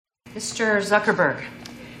Mr. Zuckerberg,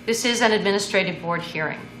 this is an administrative board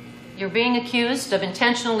hearing. You're being accused of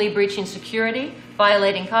intentionally breaching security,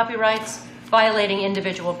 violating copyrights, violating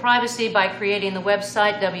individual privacy by creating the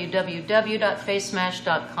website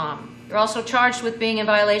www.facesmash.com. You're also charged with being in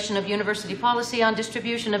violation of university policy on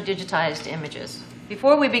distribution of digitized images.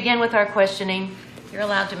 Before we begin with our questioning, you're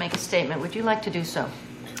allowed to make a statement. Would you like to do so?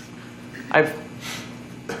 I've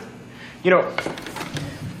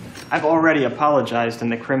already apologized in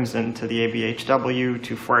the Crimson to the ABHW,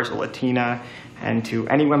 to Fuerza Latina, and to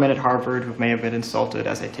any women at Harvard who may have been insulted,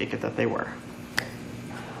 as I take it that they were.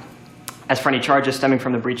 As for any charges stemming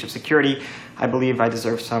from the breach of security, I believe I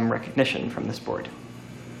deserve some recognition from this board.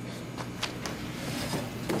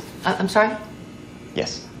 I'm sorry?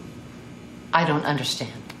 Yes. I don't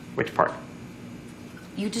understand. Which part?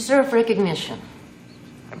 You deserve recognition.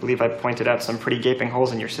 I believe I pointed out some pretty gaping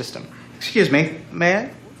holes in your system. Excuse me, may I?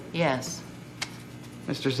 Yes.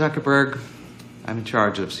 Mr. Zuckerberg, I'm in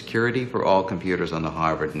charge of security for all computers on the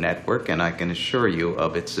Harvard network, and I can assure you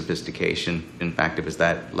of its sophistication. In fact, it was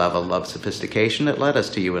that level of sophistication that led us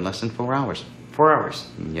to you in less than 4 hours. 4 hours?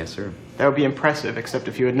 Yes, sir. That would be impressive, except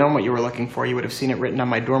if you had known what you were looking for, you would have seen it written on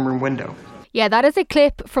my dorm room window. Yeah, that is a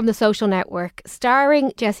clip from The Social Network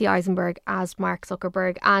starring Jesse Eisenberg as Mark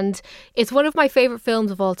Zuckerberg. And it's one of my favourite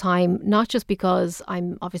films of all time, not just because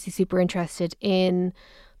I'm obviously super interested in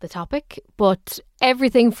the topic, but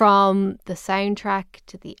everything from the soundtrack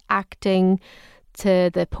to the acting to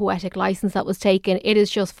the poetic license that was taken. It is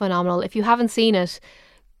just phenomenal. If you haven't seen it,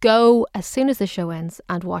 go as soon as the show ends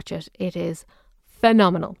and watch it. It is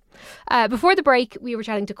phenomenal. Before the break, we were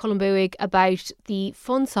chatting to Colm Buig about the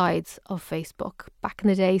fun sides of Facebook. Back in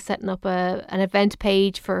the day, setting up an event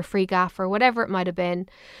page for a free gaff or whatever it might have been.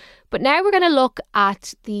 But now we're going to look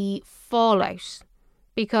at the fallout,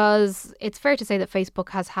 because it's fair to say that Facebook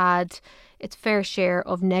has had its fair share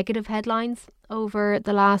of negative headlines over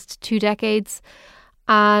the last 2 decades.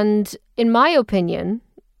 And in my opinion,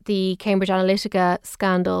 the Cambridge Analytica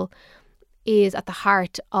scandal is at the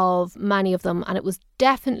heart of many of them, and it was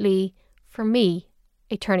definitely, for me,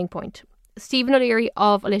 a turning point. Stephen O'Leary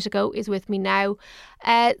of Analytico is with me now.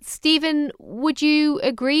 Stephen, would you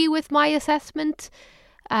agree with my assessment?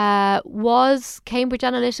 Was Cambridge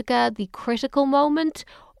Analytica the critical moment,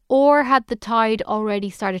 or had the tide already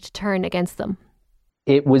started to turn against them?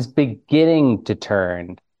 It was beginning to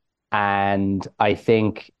turn, and I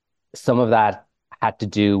think some of that had to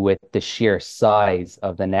do with the sheer size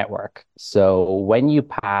of the network. So when you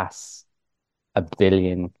pass 1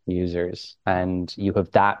 billion users and you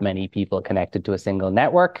have that many people connected to a single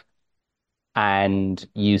network, and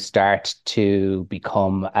you start to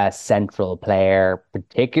become a central player,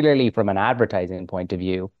 particularly from an advertising point of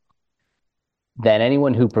view, then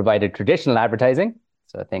anyone who provided traditional advertising,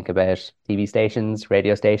 so think about TV stations,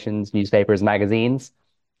 radio stations, newspapers, magazines,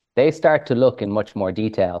 they start to look in much more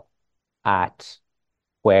detail at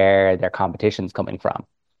where their competition's coming from.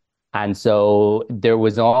 And so there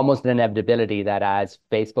was almost an inevitability that as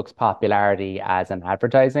Facebook's popularity as an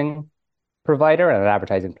advertising provider and an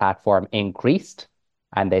advertising platform increased,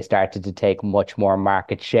 and they started to take much more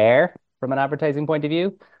market share from an advertising point of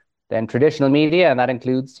view, then traditional media, and that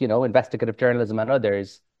includes, investigative journalism and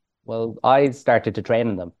others, well, I started to train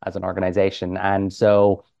in them as an organization. And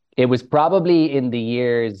so it was probably in the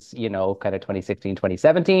years, kind of 2016,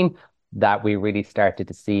 2017, that we really started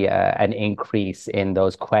to see an increase in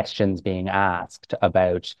those questions being asked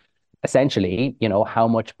about essentially, how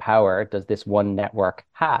much power does this one network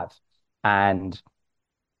have? And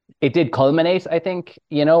it did culminate, I think,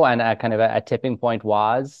 and a kind of a tipping point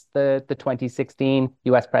was the 2016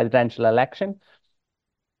 US presidential election.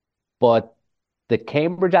 But the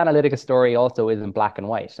Cambridge Analytica story also isn't black and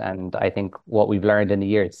white. And I think what we've learned in the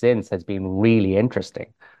years since has been really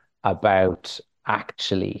interesting about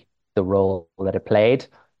actually the role that it played.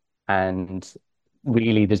 And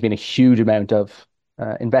really, there's been a huge amount of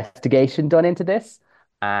investigation done into this.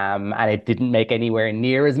 And it didn't make anywhere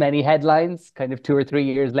near as many headlines kind of 2 or 3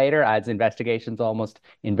 years later, as investigations almost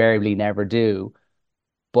invariably never do.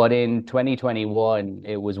 But in 2021,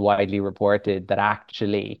 it was widely reported that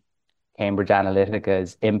actually Cambridge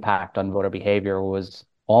Analytica's impact on voter behavior was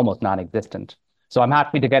almost non-existent. So I'm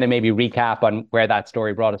happy to kind of maybe recap on where that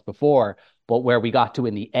story brought us before, but where we got to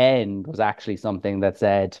in the end was actually something that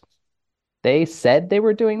said they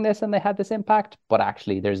were doing this and they had this impact, but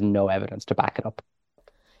actually there's no evidence to back it up.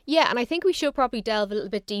 Yeah, and I think we should probably delve a little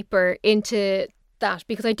bit deeper into that,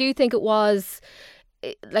 because I do think it was,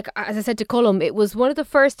 like, as I said to Colm, it was one of the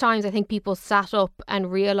first times I think people sat up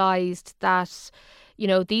and realised that,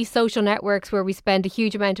 these social networks where we spend a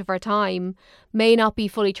huge amount of our time may not be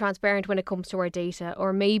fully transparent when it comes to our data,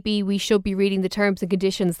 or maybe we should be reading the terms and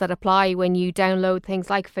conditions that apply when you download things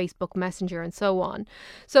like Facebook Messenger and so on.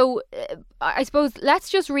 So I suppose let's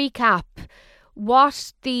just recap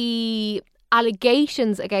what the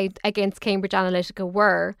allegations against Cambridge Analytica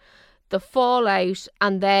were, the fallout,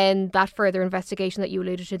 and then that further investigation that you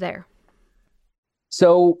alluded to there.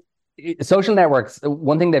 So social networks,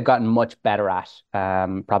 one thing they've gotten much better at,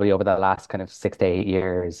 probably over the last kind of 6 to 8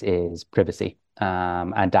 years, is privacy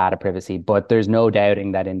and data privacy. But there's no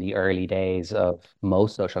doubting that in the early days of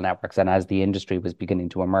most social networks, and as the industry was beginning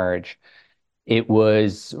to emerge, it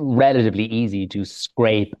was relatively easy to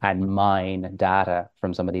scrape and mine data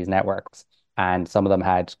from some of these networks. And some of them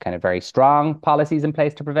had kind of very strong policies in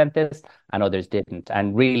place to prevent this, and others didn't.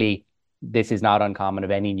 And really, this is not uncommon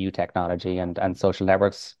of any new technology, and social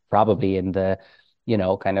networks probably in the,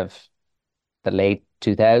 kind of the late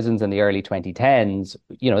 2000s and the early 2010s,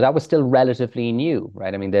 that was still relatively new,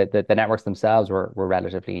 right? I mean, the networks themselves were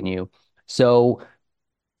relatively new. So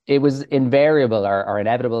it was invariable or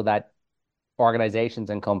inevitable that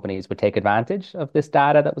organizations and companies would take advantage of this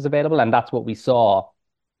data that was available. And that's what we saw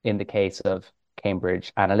in the case of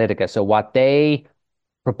Cambridge Analytica. So what they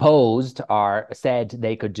proposed or said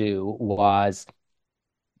they could do was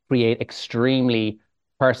create extremely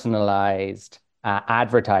personalized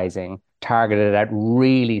advertising targeted at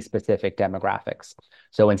really specific demographics.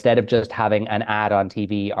 So instead of just having an ad on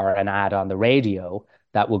TV or an ad on the radio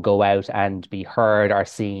that will go out and be heard or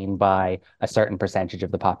seen by a certain percentage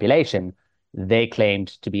of the population, they claimed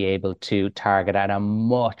to be able to target at a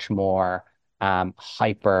much more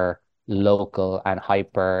hyper local and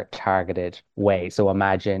hyper targeted way. So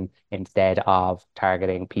imagine instead of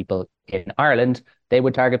targeting people in Ireland, they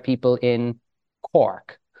would target people in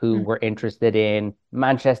Cork who were interested in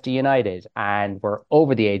Manchester United and were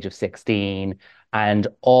over the age of 16 and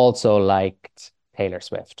also liked Taylor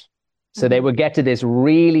Swift. So they would get to this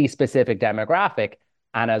really specific demographic.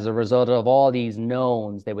 And as a result of all these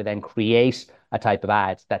knowns, they would then create a type of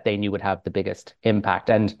ad that they knew would have the biggest impact.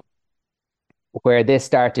 And where this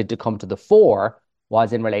started to come to the fore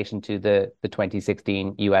was in relation to the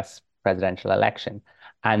 2016 US presidential election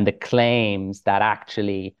and the claims that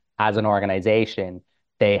actually, as an organization,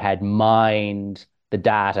 they had mined the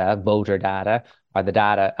data, voter data, or the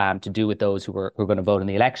data to do with those who were going to vote in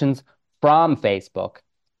the elections from Facebook,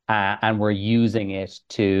 and were using it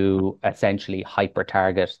to essentially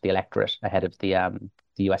hyper-target the electorate ahead of the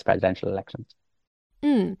US presidential elections.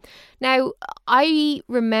 Now, I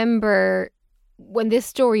remember when this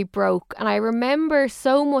story broke, and I remember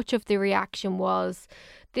so much of the reaction was,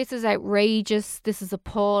 this is outrageous, this is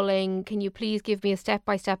appalling, can you please give me a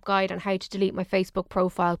step-by-step guide on how to delete my Facebook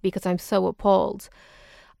profile because I'm so appalled.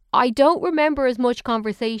 I don't remember as much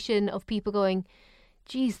conversation of people going,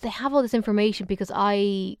 geez, they have all this information because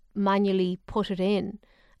I manually put it in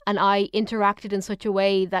and I interacted in such a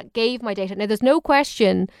way that gave my data. Now, there's no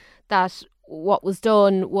question that what was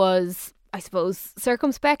done was, I suppose,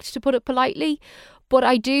 circumspect, to put it politely. But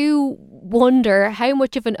I do wonder how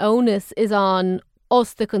much of an onus is on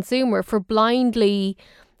us, the consumer, for blindly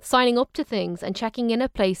signing up to things and checking in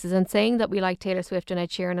at places and saying that we like Taylor Swift and Ed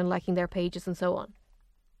Sheeran and liking their pages and so on.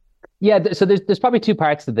 Yeah, so there's probably two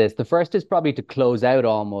parts to this. The first is probably to close out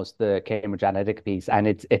almost the Cambridge Analytica piece, and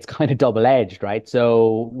it's kind of double-edged, right?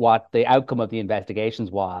 So what the outcome of the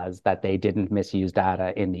investigations was that they didn't misuse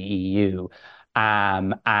data in the EU,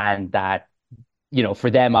 and that, for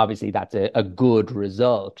them, obviously, that's a good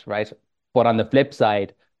result, right? But on the flip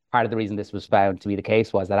side, part of the reason this was found to be the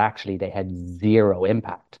case was that actually they had zero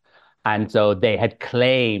impact. And so they had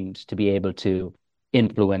claimed to be able to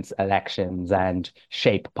influence elections and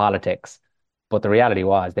shape politics. But the reality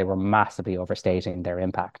was they were massively overstating their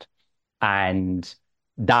impact. And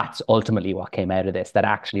that's ultimately what came out of this, that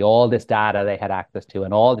actually all this data they had access to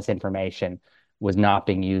and all this information was not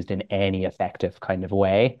being used in any effective kind of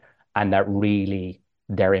way. And that really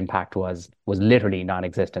their impact was literally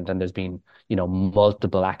non-existent. And there's been,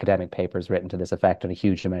 multiple academic papers written to this effect and a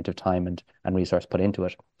huge amount of time and resource put into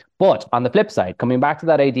it. But on the flip side, coming back to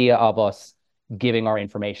that idea of us giving our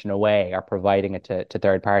information away or providing it to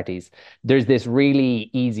third parties, there's this really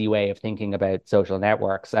easy way of thinking about social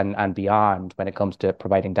networks and beyond when it comes to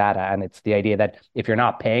providing data. And it's the idea that if you're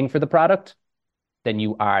not paying for the product, then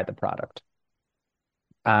you are the product.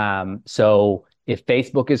 So if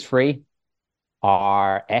Facebook is free,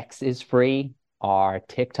 or X is free, or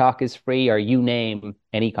TikTok is free, or you name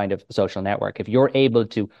any kind of social network, if you're able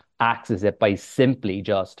to access it by simply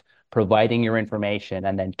just providing your information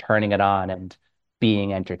and then turning it on and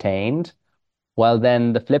being entertained, well,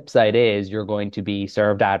 then the flip side is you're going to be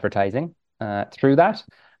served advertising through that.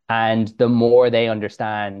 And the more they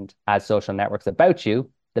understand as social networks about you,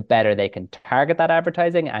 the better they can target that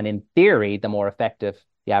advertising. And in theory, the more effective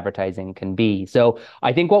the advertising can be. So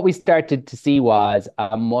I think what we started to see was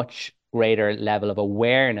a much greater level of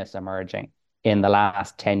awareness emerging in the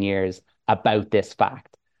last 10 years about this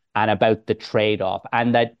fact and about the trade-off.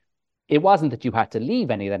 And that it wasn't that you had to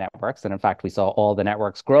leave any of the networks. And in fact, we saw all the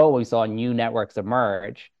networks grow. We saw new networks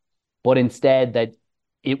emerge, but instead that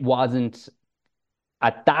it wasn't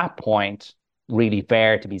at that point really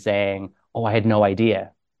fair to be saying, oh, I had no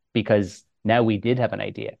idea, because now we did have an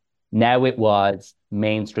idea. Now it was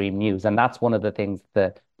mainstream news. And that's one of the things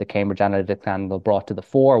that the Cambridge Analytica scandal brought to the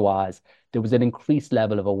fore was there was an increased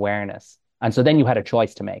level of awareness. And so then you had a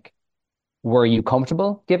choice to make. Were you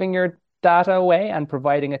comfortable giving your data away and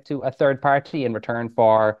providing it to a third party in return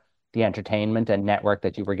for the entertainment and network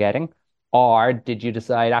that you were getting? Or did you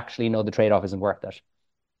decide, actually, no, the trade-off isn't worth it?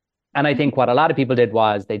 And I think what a lot of people did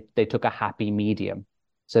was they took a happy medium.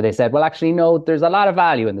 So they said, well, actually, no, there's a lot of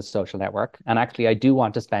value in the social network. And actually, I do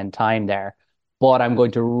want to spend time there, but I'm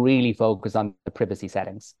going to really focus on the privacy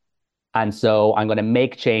settings. And so I'm going to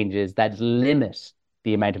make changes that limit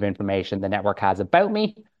the amount of information the network has about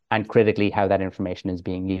me and critically how that information is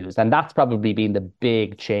being used. And that's probably been the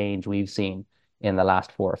big change we've seen in the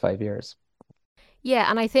last 4 or 5 years.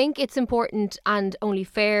 Yeah, and I think it's important and only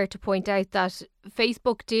fair to point out that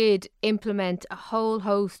Facebook did implement a whole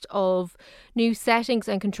host of new settings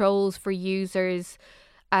and controls for users,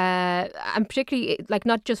 and particularly like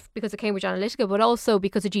not just because of Cambridge Analytica, but also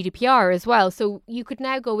because of GDPR as well. So you could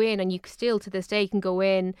now go in, and you still to this day can go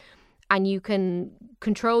in and you can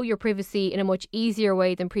control your privacy in a much easier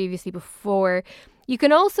way than previously before. You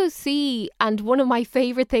can also see, and one of my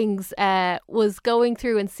favorite things was going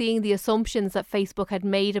through and seeing the assumptions that Facebook had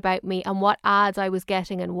made about me and what ads I was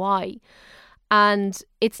getting and why. And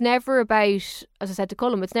it's never about, as I said to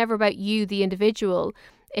Colm, it's never about you, the individual.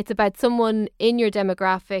 It's about someone in your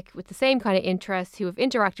demographic with the same kind of interests who have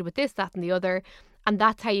interacted with this, that, and the other. And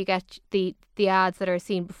that's how you get the ads that are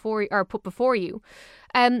seen before or put before you.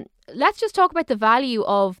 Let's just talk about the value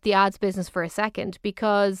of the ads business for a second,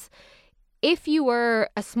 because if you were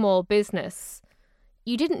a small business,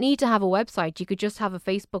 you didn't need to have a website. You could just have a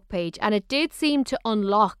Facebook page. And it did seem to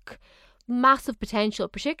unlock massive potential,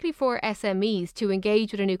 particularly for SMEs, to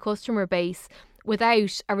engage with a new customer base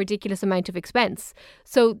without a ridiculous amount of expense.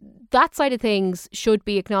 So that side of things should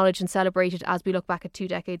be acknowledged and celebrated as we look back at 2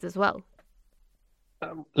 decades as well.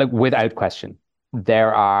 Like without question,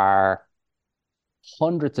 there are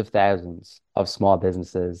hundreds of thousands of small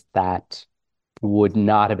businesses that would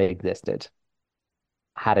not have existed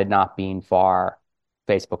had it not been for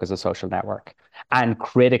Facebook as a social network. And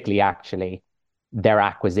critically, actually, their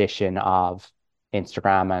acquisition of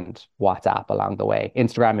Instagram and WhatsApp along the way.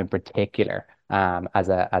 Instagram in particular, as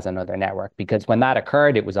another network, because when that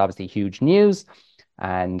occurred, it was obviously huge news.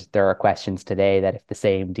 And there are questions today that if the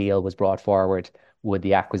same deal was brought forward, would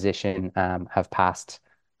the acquisition have passed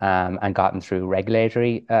and gotten through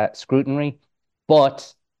regulatory scrutiny?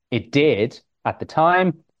 But it did at the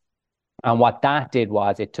time. And what that did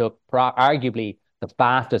was it took arguably the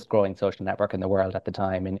fastest growing social network in the world at the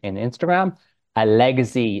time in Instagram, a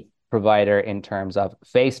legacy provider in terms of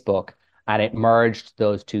Facebook, and it merged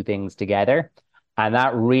those two things together. And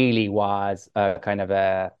that really was a kind of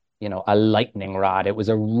a lightning rod. It was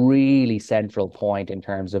a really central point in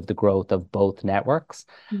terms of the growth of both networks.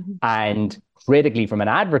 Mm-hmm. And critically, from an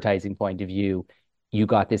advertising point of view, you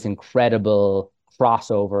got this incredible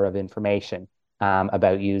crossover of information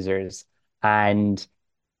about users. And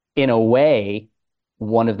in a way,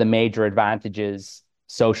 one of the major advantages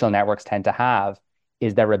social networks tend to have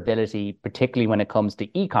is their ability, particularly when it comes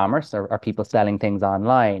to e-commerce or people selling things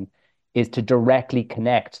online, is to directly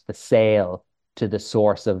connect the sale to the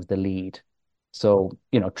source of the lead. So,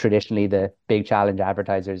 traditionally the big challenge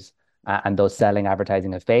advertisers and those selling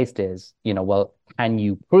advertising have faced is, well, can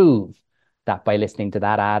you prove that by listening to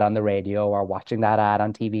that ad on the radio or watching that ad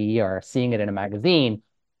on TV or seeing it in a magazine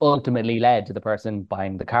ultimately led to the person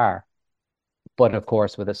buying the car? But of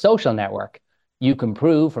course, with a social network, you can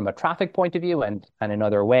prove from a traffic point of view and in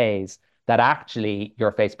other ways that actually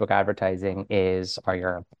your Facebook advertising is, or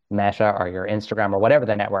your Meta or your Instagram or whatever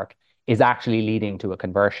the network is actually leading to a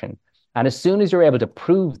conversion. And as soon as you're able to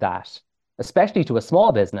prove that, especially to a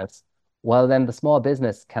small business, well, then the small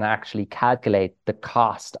business can actually calculate the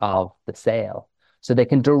cost of the sale. So they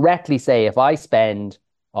can directly say, if I spend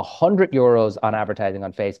 100 euros on advertising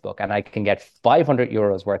on Facebook and I can get 500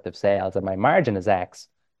 euros worth of sales and my margin is X,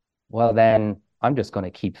 well, then I'm just going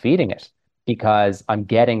to keep feeding it because I'm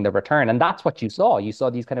getting the return. And that's what you saw. You saw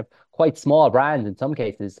these kind of quite small brands in some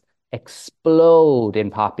cases explode in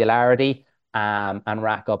popularity, and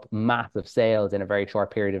rack up massive sales in a very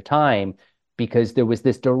short period of time because there was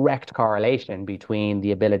this direct correlation between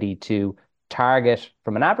the ability to target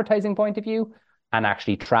from an advertising point of view and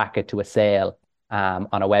actually track it to a sale on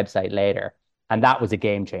a website later. And that was a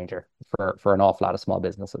game changer for an awful lot of small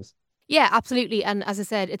businesses. Yeah, absolutely. And as I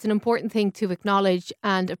said, it's an important thing to acknowledge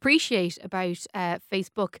and appreciate about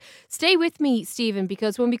Facebook. Stay with me, Stephen,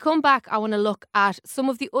 because when we come back, I want to look at some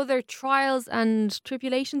of the other trials and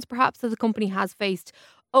tribulations perhaps that the company has faced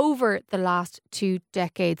over the last 2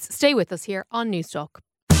 decades. Stay with us here on Newstalk.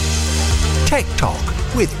 Tech Talk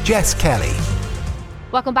with Jess Kelly.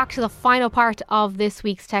 Welcome back to the final part of this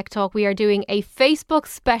week's Tech Talk. We are doing a Facebook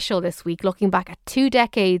special this week, looking back at 2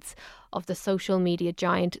 decades of the social media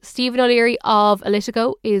giant. Stephen O'Leary of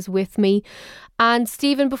Elitico is with me. And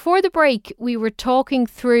Stephen, before the break, we were talking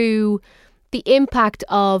through the impact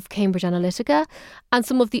of Cambridge Analytica and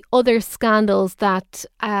some of the other scandals that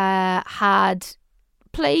had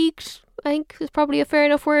plagued, I think is probably a fair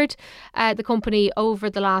enough word, the company over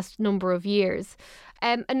the last number of years.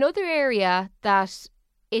 Another area that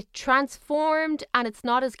it transformed, and it's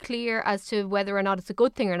not as clear as to whether or not it's a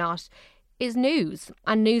good thing or not, is news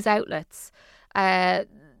and news outlets. It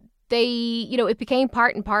became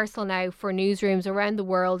part and parcel now for newsrooms around the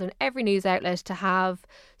world and every news outlet to have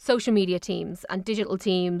social media teams and digital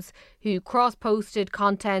teams who cross-posted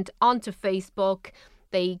content onto Facebook.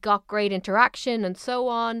 They got great interaction and so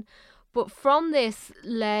on. But from this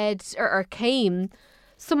came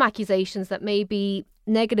some accusations that maybe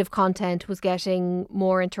negative content was getting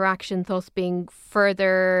more interaction, thus being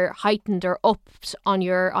further heightened or upped on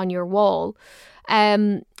your wall.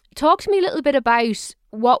 Talk to me a little bit about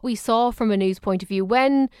what we saw from a news point of view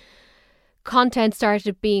when content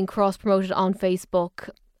started being cross-promoted on Facebook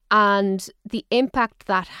and the impact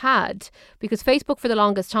that had, because Facebook for the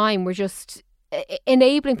longest time were just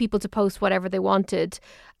enabling people to post whatever they wanted.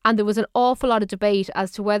 And there was an awful lot of debate as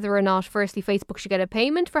to whether or not, firstly, Facebook should get a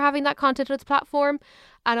payment for having that content on its platform,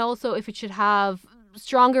 and also if it should have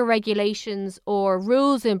stronger regulations or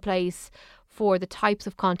rules in place for the types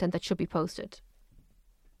of content that should be posted.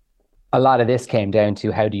 A lot of this came down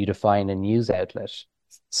to how do you define a news outlet?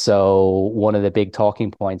 So one of the big talking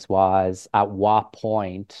points was, at what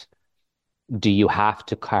point do you have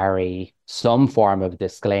to carry some form of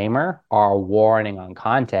disclaimer or warning on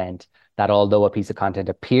content that although a piece of content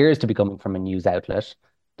appears to be coming from a news outlet,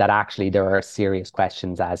 that actually there are serious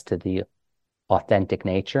questions as to the authentic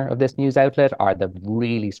nature of this news outlet or the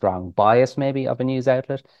really strong bias maybe of a news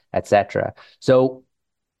outlet, etc. So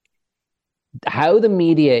how the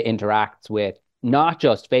media interacts with not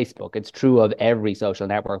just Facebook, it's true of every social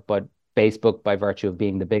network, but Facebook, by virtue of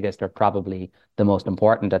being the biggest or probably the most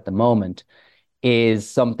important at the moment, is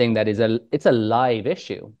something that it's a live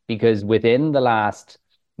issue, because within the last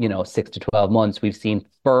 6 to 12 months, we've seen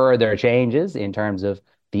further changes in terms of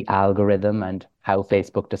the algorithm and how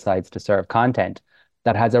Facebook decides to serve content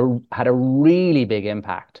that had a really big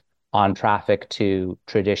impact on traffic to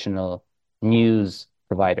traditional news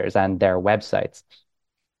providers and their websites.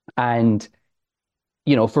 And,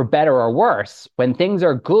 for better or worse, when things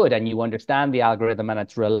are good and you understand the algorithm and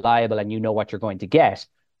it's reliable and you know what you're going to get,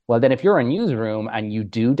 well, then if you're a newsroom and you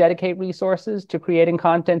do dedicate resources to creating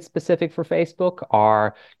content specific for Facebook,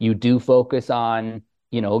 or you do focus on,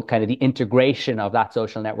 kind of the integration of that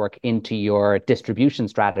social network into your distribution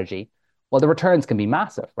strategy, well, the returns can be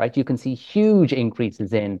massive, right? You can see huge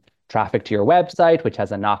increases in traffic to your website, which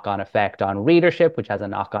has a knock-on effect on readership, which has a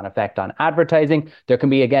knock-on effect on advertising. There can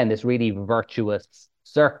be, again, this really virtuous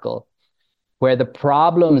circle. Where the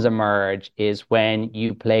problems emerge is when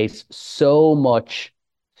you place so much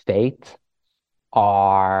faith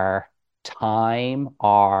or time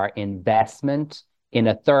or investment in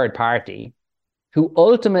a third party who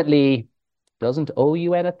ultimately doesn't owe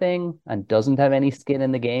you anything and doesn't have any skin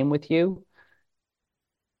in the game with you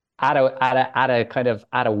at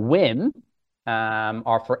a whim,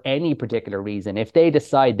 or for any particular reason. If they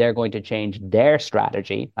decide they're going to change their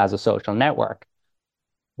strategy as a social network,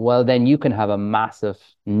 well, then you can have a massive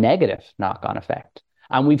negative knock-on effect.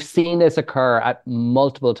 And we've seen this occur at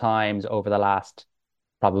multiple times over the last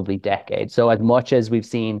probably decade. So as much as we've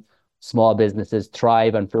seen small businesses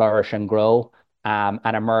thrive and flourish and grow and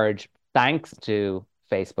emerge thanks to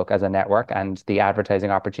Facebook as a network and the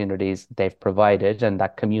advertising opportunities they've provided and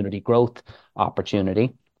that community growth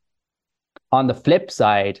opportunity, on the flip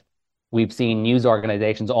side, we've seen news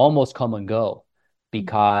organizations almost come and go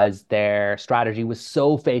because their strategy was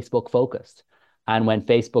so Facebook focused And when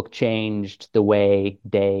Facebook changed the way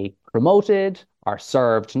they promoted or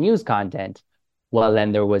served news content, well,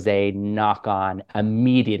 then there was a knock-on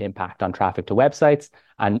immediate impact on traffic to websites.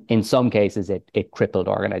 And in some cases, it crippled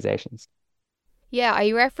organizations. Yeah,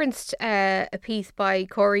 I referenced a piece by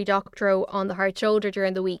Cory Doctorow on The Hard Shoulder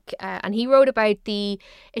during the week, and he wrote about the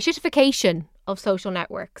shittification of social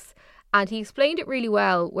networks. And he explained it really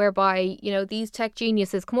well, whereby, these tech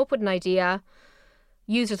geniuses come up with an idea,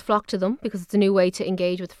 users flock to them because it's a new way to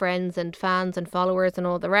engage with friends and fans and followers and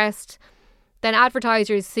all the rest. Then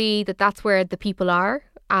advertisers see that that's where the people are,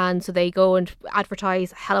 and so they go and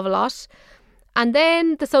advertise a hell of a lot. And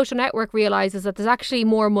then the social network realizes that there's actually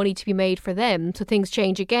more money to be made for them. So things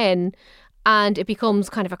change again, and it becomes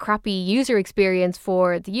kind of a crappy user experience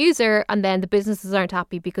for the user. And then the businesses aren't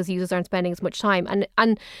happy because users aren't spending as much time.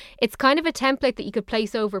 And it's kind of a template that you could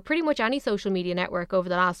place over pretty much any social media network over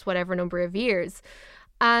the last whatever number of years.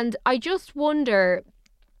 And I just wonder,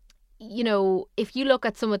 if you look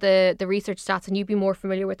at some of the research stats, and you'd be more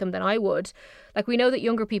familiar with them than I would, like we know that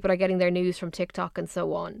younger people are getting their news from TikTok and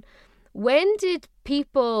so on. When did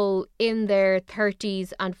people in their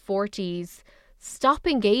 30s and 40s stop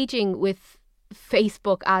engaging with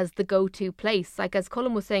Facebook as the go-to place? Like, as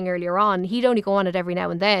Colin was saying earlier on, he'd only go on it every now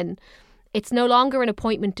and then. It's no longer an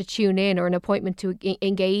appointment to tune in or an appointment to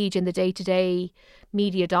engage in the day-to-day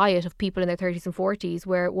media diet of people in their 30s and 40s,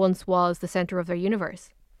 where it once was the center of their universe.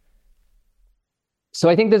 So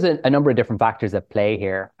I think there's a number of different factors at play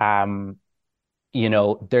here.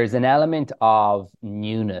 There's an element of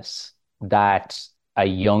newness that a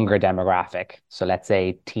younger demographic, so let's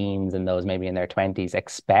say teens and those maybe in their 20s,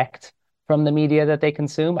 expect from the media that they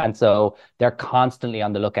consume. And so they're constantly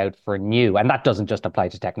on the lookout for new. And that doesn't just apply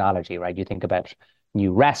to technology, right? You think about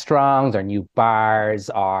new restaurants or new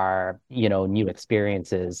bars or, new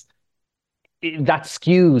experiences. That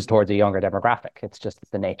skews towards a younger demographic. It's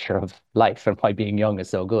the nature of life and why being young is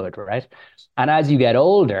so good, right? And as you get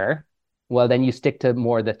older, well, then you stick to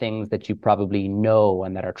more of the things that you probably know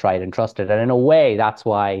and that are tried and trusted. And in a way, that's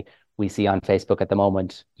why we see on Facebook at the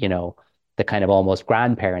moment, the kind of almost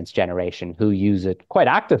grandparents generation who use it quite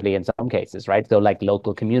actively in some cases, right? So like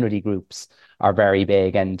local community groups are very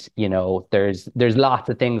big. And, there's lots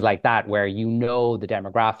of things like that where the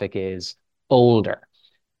demographic is older.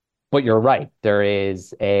 But you're right, there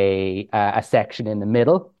is a section in the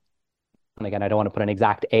middle. And again, I don't want to put an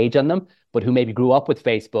exact age on them, but who maybe grew up with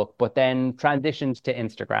Facebook, but then transitioned to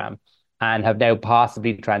Instagram and have now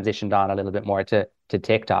possibly transitioned on a little bit more to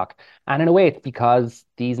TikTok. And in a way, it's because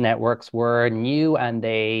these networks were new and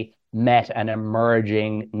they met an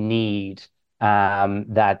emerging need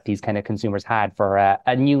that these kind of consumers had for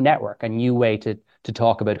a new network, a new way to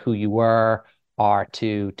talk about who you were, or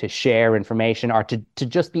to share information, or to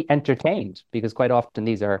just be entertained, because quite often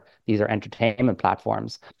these are entertainment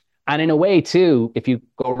platforms. And in a way too, if you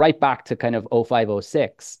go right back to kind of 05,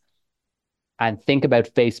 06 and think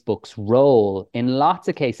about Facebook's role, in lots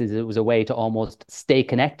of cases, it was a way to almost stay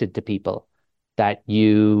connected to people that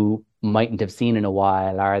you mightn't have seen in a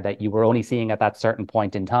while, or that you were only seeing at that certain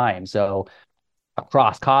point in time. So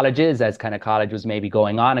across colleges, as kind of college was maybe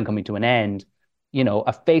going on and coming to an end,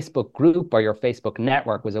 a Facebook group or your Facebook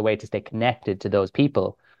network was a way to stay connected to those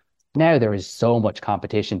people. Now there is so much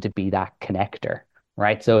competition to be that connector,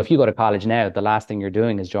 right? So if you go to college now, the last thing you're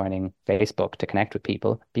doing is joining Facebook to connect with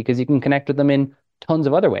people, because you can connect with them in tons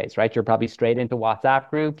of other ways, right? You're probably straight into WhatsApp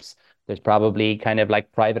groups. There's probably kind of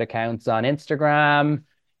like private accounts on Instagram.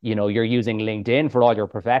 You're using LinkedIn for all your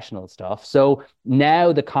professional stuff. So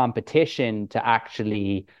now the competition to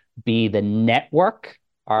actually be the network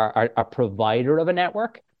or a provider of a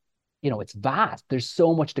network, it's vast. There's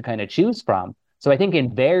so much to kind of choose from. So I think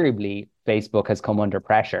invariably Facebook has come under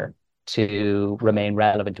pressure to remain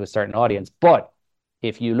relevant to a certain audience. But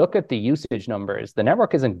if you look at the usage numbers, the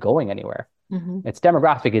network isn't going anywhere. Mm-hmm. Its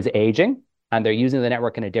demographic is aging and they're using the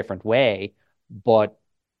network in a different way, but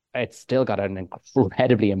it's still got an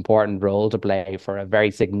incredibly important role to play for a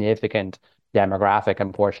very significant demographic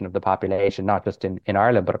and portion of the population, not just in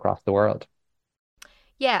Ireland, but across the world.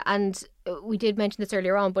 Yeah, and we did mention this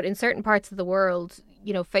earlier on, but in certain parts of the world,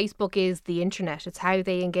 Facebook is the internet. It's how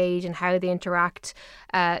they engage and how they interact.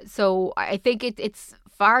 So I think it's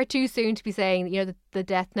far too soon to be saying, that the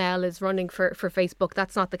death knell is running for Facebook.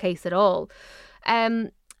 That's not the case at all.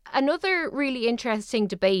 Another really interesting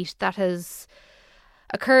debate that has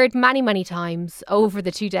occurred many, many times over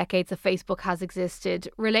the 2 decades that Facebook has existed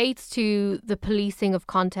relates to the policing of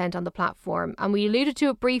content on the platform. And we alluded to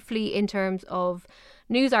it briefly in terms of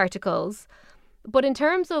news articles, but in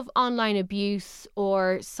terms of online abuse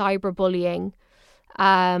or cyberbullying,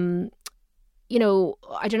 you know,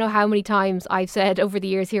 I don't know how many times I've said over the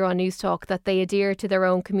years here on News Talk that they adhere to their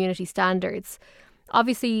own community standards.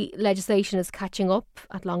 Obviously, legislation is catching up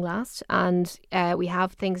at long last, and we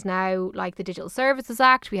have things now like the Digital Services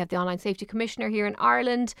Act. We have the Online Safety Commissioner here in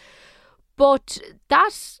Ireland, but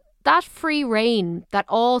that free reign that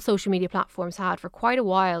all social media platforms had for quite a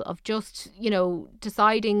while of just, you know,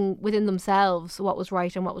 deciding within themselves what was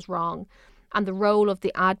right and what was wrong, and the role of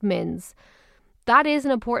the admins, that is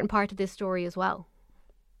an important part of this story as well.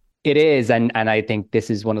 It is, and I think this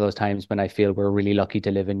is one of those times when I feel we're really lucky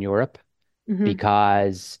to live in Europe.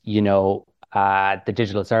 Because, you know, the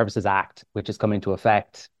Digital Services Act, which is coming into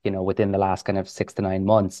effect, you know, within the last kind of 6 to 9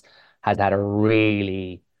 months, has had a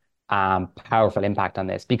really powerful impact on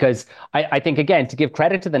this. Because I think, again, to give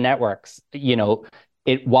credit to the networks, you know,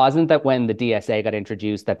 it wasn't that when the DSA got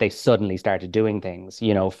introduced that they suddenly started doing things,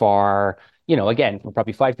 you know, for, you know, again, for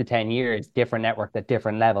probably 5 to 10 years, different networks at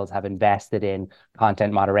different levels have invested in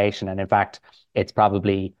content moderation. And in fact, it's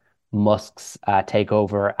probably Musk's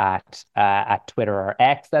takeover at Twitter or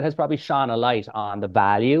X that has probably shone a light on the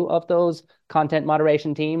value of those content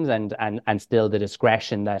moderation teams and still the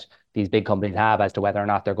discretion that these big companies have as to whether or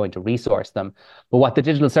not they're going to resource them. But what the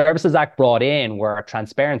Digital Services Act brought in were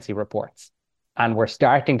transparency reports. And we're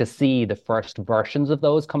starting to see the first versions of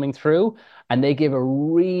those coming through. And they give a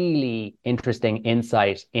really interesting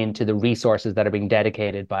insight into the resources that are being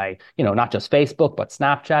dedicated by, you know, not just Facebook, but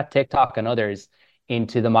Snapchat, TikTok, and others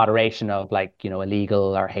into the moderation of, like, you know,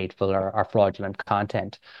 illegal or hateful or fraudulent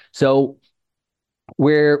content. So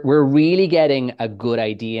we're really getting a good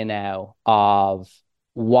idea now of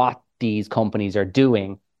what these companies are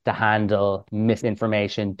doing to handle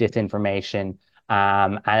misinformation, disinformation,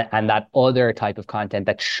 and that other type of content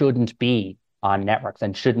that shouldn't be on networks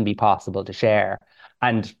and shouldn't be possible to share.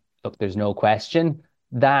 And look, there's no question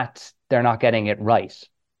that they're not getting it right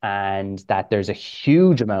and that there's a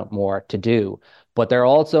huge amount more to do. But they're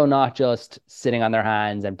also not just sitting on their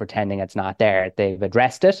hands and pretending it's not there. They've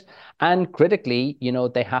addressed it. And critically, you know,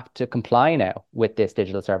 they have to comply now with this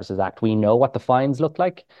Digital Services Act. We know what the fines look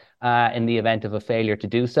like in the event of a failure to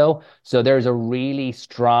do so. So there's a really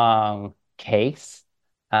strong case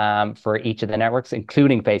for each of the networks,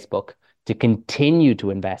 including Facebook, to continue to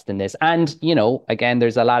invest in this. And, you know, again,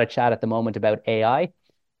 there's a lot of chat at the moment about AI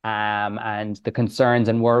and the concerns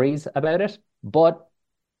and worries about it. But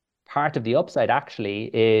part of the upside actually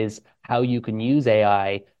is how you can use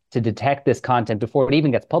AI to detect this content before it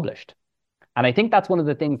even gets published. And I think that's one of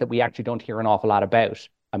the things that we actually don't hear an awful lot about.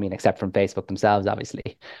 I mean, except from Facebook themselves,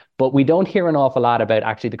 obviously. But we don't hear an awful lot about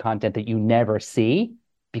actually the content that you never see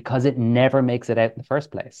because it never makes it out in the first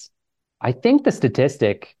place. I think the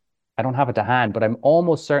statistic, I don't have it to hand, but I'm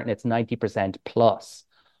almost certain it's 90% plus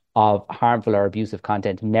of harmful or abusive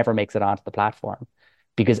content never makes it onto the platform.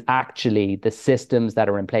 Because actually the systems that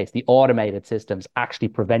are in place, the automated systems, actually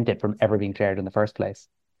prevent it from ever being shared in the first place.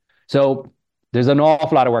 So there's an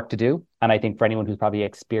awful lot of work to do. And I think for anyone who's probably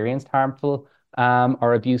experienced harmful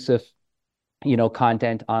or abusive, you know,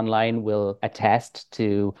 content online will attest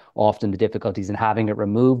to often the difficulties in having it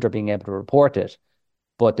removed or being able to report it.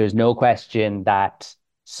 But there's no question that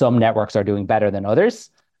some networks are doing better than others.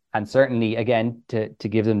 And certainly, again, to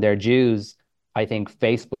give them their dues, I think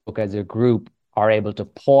Facebook as a group are able to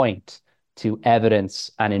point to evidence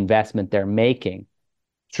and investment they're making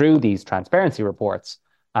through these transparency reports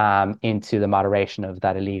into the moderation of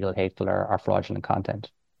that illegal, hateful, or fraudulent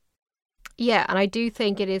content. Yeah, and I do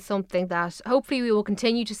think it is something that hopefully we will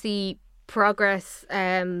continue to see progress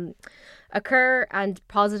occur and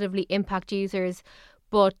positively impact users.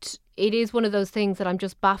 But it is one of those things that I'm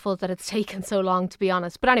just baffled that it's taken so long, to be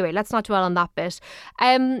honest. But anyway, let's not dwell on that bit.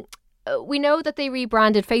 We know that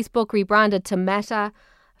Facebook rebranded to Meta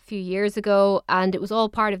a few years ago, and it was all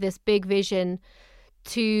part of this big vision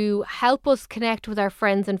to help us connect with our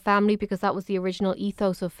friends and family, because that was the original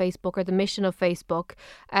ethos of Facebook, or the mission of Facebook,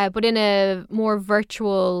 but in a more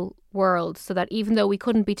virtual world, so that even though we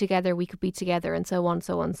couldn't be together, we could be together, and so on,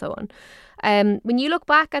 so on, so on. When you look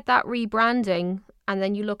back at that rebranding, and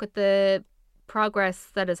then you look at the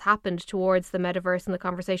progress that has happened towards the metaverse and the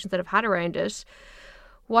conversations that have had around it,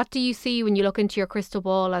 what do you see when you look into your crystal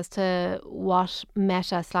ball as to what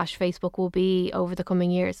Meta/Facebook will be over the coming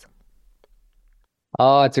years?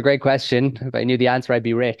 Oh, it's a great question. If I knew the answer, I'd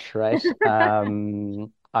be rich, right?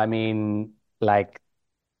 I mean, like,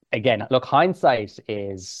 again, look, hindsight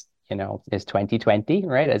is 2020,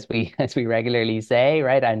 right? As we regularly say,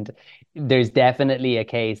 right? And there's definitely a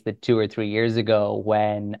case that 2 or 3 years ago,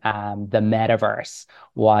 when the metaverse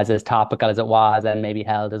was as topical as it was and maybe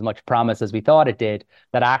held as much promise as we thought it did,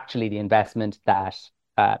 that actually the investment that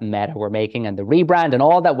Meta were making and the rebrand and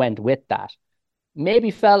all that went with that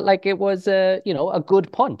maybe felt like it was a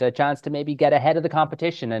good punt, a chance to maybe get ahead of the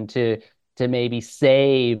competition and to maybe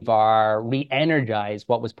save or re-energize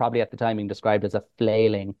what was probably at the time being described as a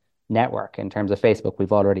flailing network in terms of Facebook.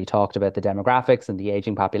 We've already talked about the demographics and the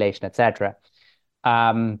aging population, etc.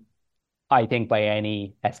 Um, I think by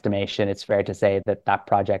any estimation, it's fair to say that that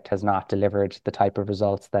project has not delivered the type of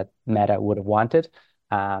results that Meta would have wanted.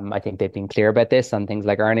 I think they've been clear about this on things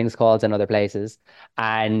like earnings calls and other places.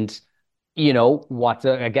 And what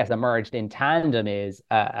I guess emerged in tandem is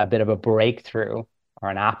a bit of a breakthrough or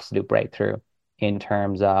an absolute breakthrough in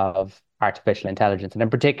terms of artificial intelligence, and in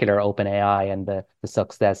particular OpenAI and the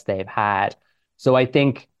success they've had. So I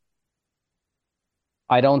don't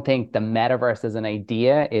think the metaverse as an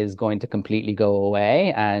idea is going to completely go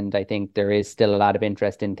away. And I think there is still a lot of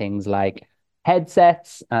interest in things like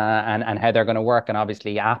headsets and how they're going to work. And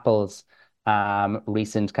obviously Apple's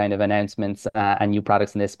recent kind of announcements and new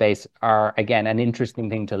products in this space are, again, an interesting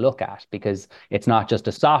thing to look at, because it's not just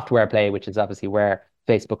a software play, which is obviously where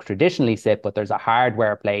Facebook traditionally sit, but there's a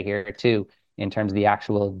hardware play here too, in terms of the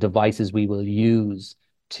actual devices we will use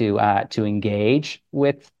to engage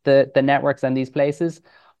with the networks and these places.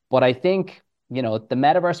 But I think, the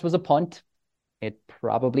metaverse was a punt. It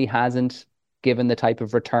probably hasn't given the type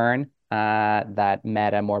of return that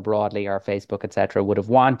Meta more broadly or Facebook, etc., would have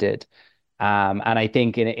wanted. And I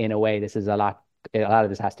think in a way, this is a lot of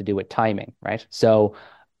this has to do with timing, right? So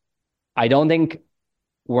I don't think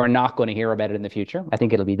we're not going to hear about it in the future. I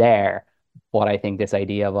think it'll be there. But I think this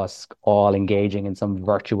idea of us all engaging in some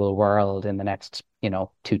virtual world in the next,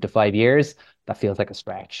 2 to 5 years, that feels like a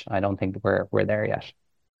stretch. I don't think we're there yet.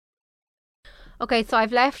 Okay, so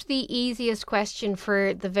I've left the easiest question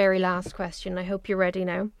for the very last question. I hope you're ready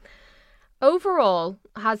now. Overall,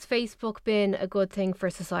 has Facebook been a good thing for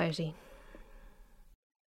society?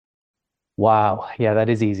 Wow. Yeah, that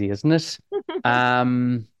is easy, isn't it?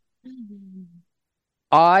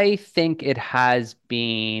 I think it has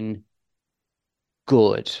been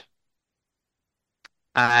good.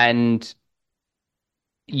 And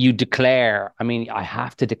I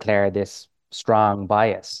have to declare this strong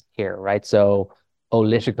bias here, right? So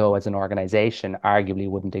Olitico as an organization arguably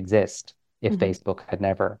wouldn't exist if Facebook had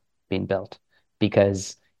never been built,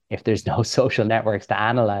 because if there's no social networks to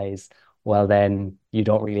analyze, well, then you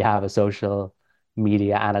don't really have a social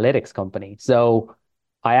media analytics company. So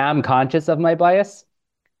I am conscious of my bias,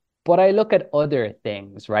 but I look at other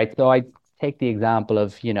things, right? So I take the example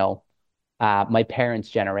of, my parents'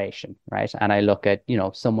 generation, right? And I look at,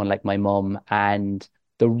 someone like my mum and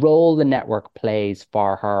the role the network plays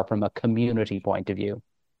for her from a community point of view.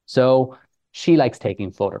 So she likes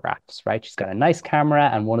taking photographs, right? She's got a nice camera,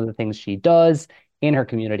 and one of the things she does in her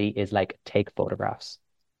community is like take photographs.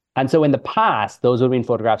 And so in the past, those would have been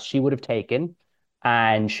photographs she would have taken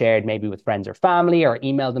and shared maybe with friends or family, or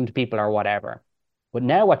emailed them to people or whatever. But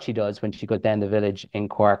now what she does when she goes down the village in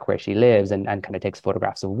Cork where she lives and kind of takes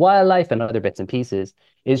photographs of wildlife and other bits and pieces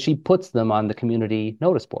is she puts them on the community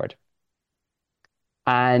notice board.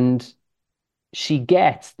 And she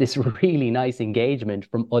gets this really nice engagement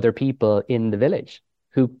from other people in the village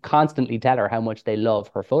who constantly tell her how much they love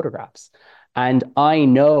her photographs. And I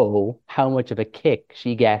know how much of a kick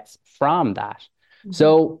she gets from that.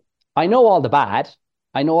 So I know all the bad.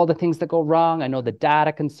 I know all the things that go wrong. I know the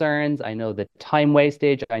data concerns. I know the time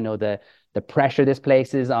wastage. I know the pressure this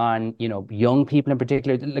places on, young people in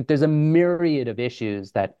particular. Like, there's a myriad of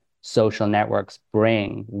issues that social networks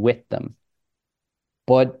bring with them.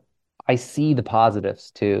 But I see the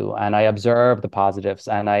positives too, and I observe the positives,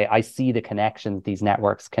 and I see the connections these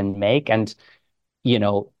networks can make. And,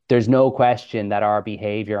 there's no question that our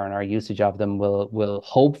behavior and our usage of them will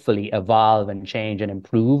hopefully evolve and change and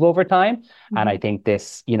improve over time. And I think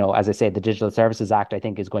this, as I say, the Digital Services Act, I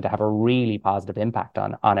think, is going to have a really positive impact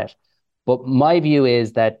on it. But my view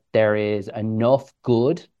is that there is enough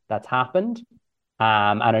good that's happened,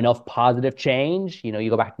 and enough positive change. You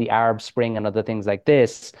go back to the Arab Spring and other things like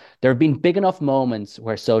this. There have been big enough moments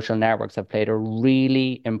where social networks have played a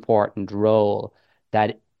really important role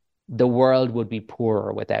that the world would be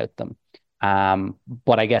poorer without them.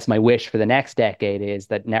 But I guess my wish for the next decade is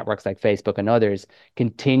that networks like Facebook and others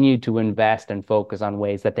continue to invest and focus on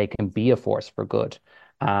ways that they can be a force for good,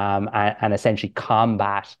 and essentially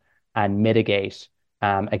combat and mitigate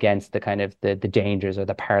against the kind of the dangers or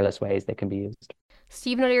the perilous ways they can be used.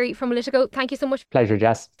 Stephen O'Leary from Olitico, thank you so much. Pleasure,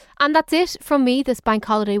 Jess. And that's it from me this bank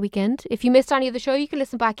holiday weekend. If you missed any of the show, you can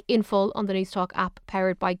listen back in full on the Newstalk app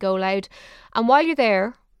powered by GoLoud. And while you're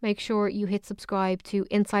there, make sure you hit subscribe to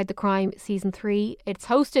Inside the Crime Season 3. It's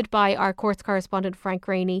hosted by our courts correspondent Frank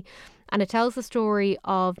Rainey, and it tells the story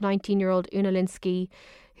of 19-year-old Una Linsky,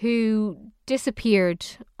 who disappeared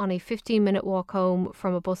on a 15-minute walk home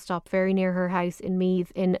from a bus stop very near her house in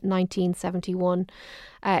Meath in 1971.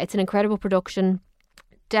 It's an incredible production.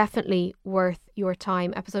 Definitely worth your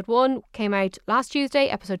time. Episode 1 came out last Tuesday.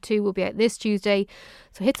 Episode 2 will be out this Tuesday.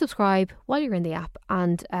 So hit subscribe while you're in the app,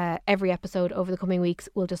 and every episode over the coming weeks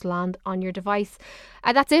will just land on your device.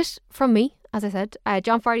 That's it from me, as I said.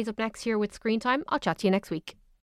 John Farley's up next here with Screen Time. I'll chat to you next week.